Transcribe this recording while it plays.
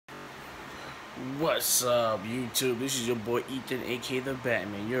What's up, YouTube? This is your boy Ethan, aka the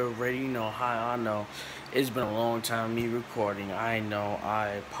Batman. You already know how I know. It's been a long time me recording. I know. I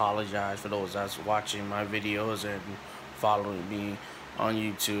apologize for those that's watching my videos and following me on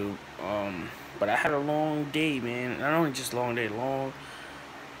YouTube. But I had a long day, man. Not only just long day,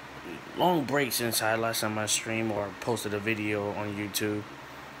 long break since I last time I streamed or posted a video on YouTube.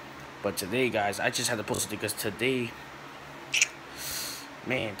 But today, guys, I just had to post it because today,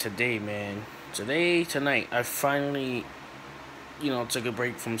 tonight, I finally, took a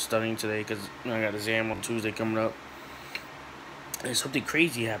break from studying today because I got an exam on Tuesday coming up. And something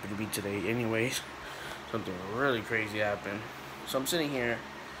crazy happened to me today, anyways. Something really crazy happened. So I'm sitting here,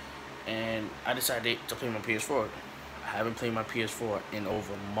 and I decided to play my PS4. I haven't played my PS4 in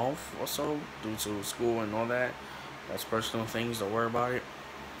over a month or so due to school and all that. That's personal things, don't worry about it.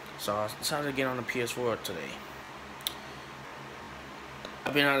 So I decided to get on the PS4 today.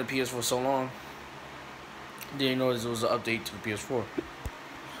 I've been on the PS4 so long, didn't notice it was an update to the PS4.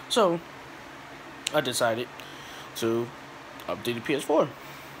 So I decided to update the PS4,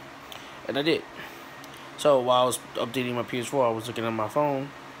 and I did. So while I was updating my PS4, I was looking at my phone,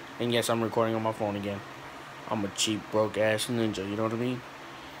 and yes, I'm recording on my phone again. I'm a cheap, broke ass ninja, you know what I mean?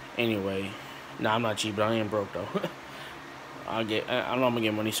 Anyway, nah, I'm not cheap, but I am broke though. I know I'm gonna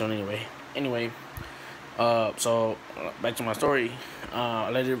get money soon anyway. Anyway, so back to my story. I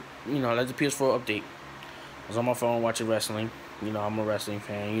let the PS4 update. I was on my phone watching wrestling. I'm a wrestling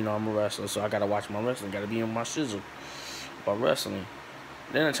fan. I'm a wrestler, so I gotta watch my wrestling. Gotta be in my shizzle about wrestling.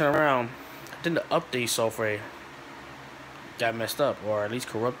 Then I turn around. Then the update software got messed up, or at least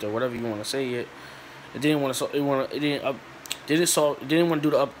corrupted, whatever you want to say. It didn't want to. It didn't want to do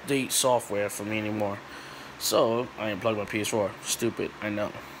the update software for me anymore. So I unplugged my PS4. Stupid, I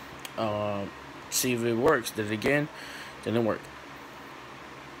know. See if it works. Did it again? Didn't work.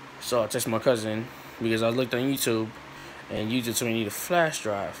 So I texted my cousin because I looked on YouTube, and YouTube told me I need a flash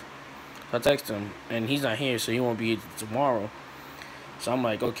drive. So I texted him, and he's not here, so he won't be here tomorrow. So I'm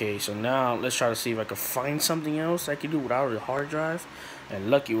like, okay, so now let's try to see if I can find something else I can do without a hard drive. And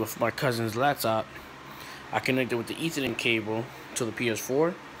lucky with my cousin's laptop, I connected with the Ethernet cable to the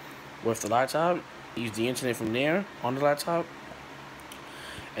PS4 with the laptop. Use the internet from there on the laptop,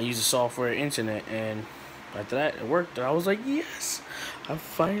 and use the software internet, and after that it worked. And I was like, yes, I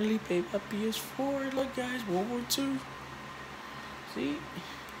finally paid my PS4. Look, guys, World War II. See?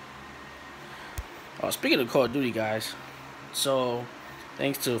 Speaking of Call of Duty, guys, so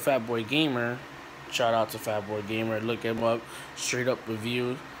thanks to Fat Boy Gamer, shout out to Fat Boy Gamer. Look him up, straight up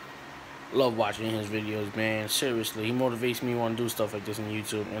review. Love watching his videos, man. Seriously, he motivates me to want to do stuff like this on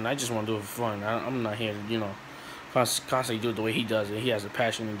YouTube, and I just want to do it for fun. I'm not here to, constantly do it the way he does it. He has a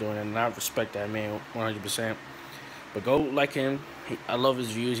passion in doing it, and I respect that man 100%. But go like him. I love his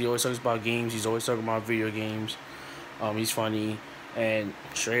views. He always talks about games. He's always talking about video games. He's funny, and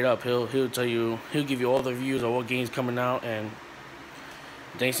straight up, he'll tell you, he'll give you all the reviews of what games coming out. And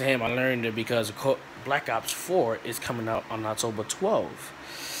thanks to him, I learned it because Black Ops 4 is coming out on October 12th.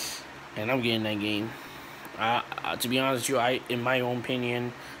 And I'm getting that game. To be honest with you, in my own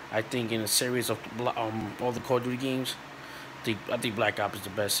opinion, I think in a series of all the Call of Duty games, I think Black Ops is the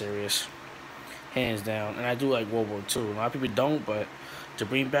best series, hands down. And I do like World War II. A lot of people don't, but to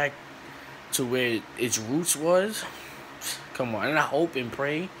bring back to where its roots was, come on. And I hope and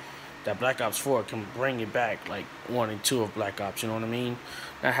pray that Black Ops 4 can bring it back like 1 and 2 of Black Ops. You know what I mean?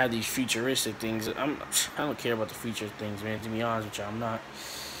 Not have these futuristic things. I don't care about the future things, man. To be honest with you, I'm not.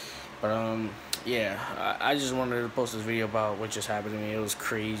 But yeah, I just wanted to post this video about what just happened to me. It was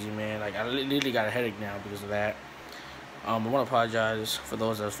crazy, man. Like, I literally got a headache now because of that. I want to apologize for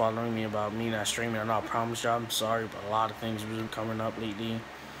those that are following me about me not streaming. I know I promised y'all, I'm sorry, but a lot of things have been coming up lately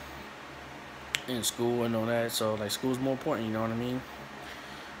in school and all that. So, like, school's more important, you know what I mean?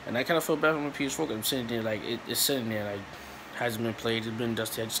 And I kind of feel bad for my PS4 because I'm sitting there, like, it's sitting there, like, hasn't been played. It's been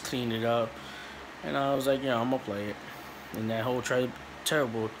dusty. I just cleaned it up. And I was like, yeah, I'm going to play it. And that whole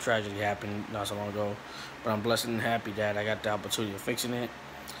terrible tragedy happened not so long ago, but I'm blessed and happy that I got the opportunity of fixing it,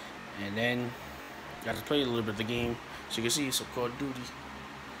 and then got to play a little bit of the game, so you can see some Call of Duty.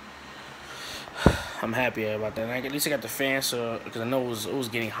 I'm happy about that. And at least I got the fans, because I know it was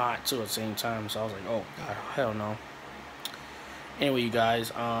getting hot too at the same time, so I was like, oh god, hell no. Anyway, you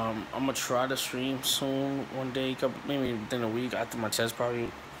guys, I'm gonna try to stream soon, one day, maybe within a week after my test,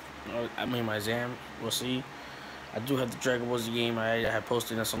 probably. My exam. We'll see. I do have the Dragon Ball Z game. I had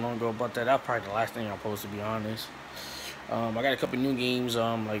posted not so long ago about that. That's probably the last thing I'll post, to be honest. I got a couple new games,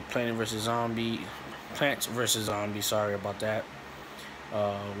 like Plants vs. Zombies, sorry about that.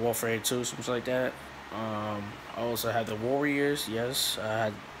 Warfare 2, something like that. I also had the Warriors, yes. I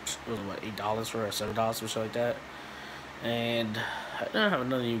had it was what, $8 for it, or $7 or something like that. And I didn't have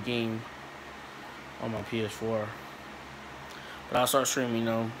another new game on my PS4. But I'll start streaming, you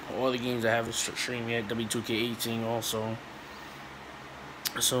know, all the games I haven't streamed yet, W2K18 also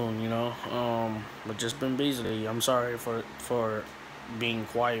soon, you know. But just been busy. I'm sorry for being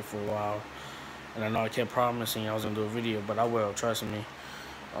quiet for a while. And I know I kept promising I was gonna do a video, but I will, trust me.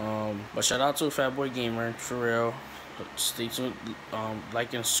 But shout out to Fatboy Gamer, for real. Stay tuned,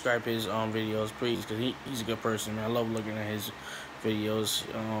 like and subscribe his videos, please, because he's a good person, man. I love looking at his videos.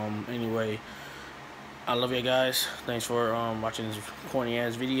 Anyway, I love you guys. Thanks for watching this corny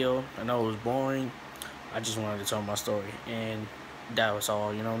ass video. I know it was boring. I just wanted to tell my story, and that was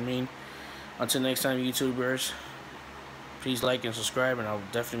all, you know what I mean? Until next time, YouTubers, please like and subscribe, and I'll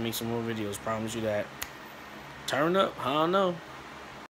definitely make some more videos, promise you that. Turn up, I don't know.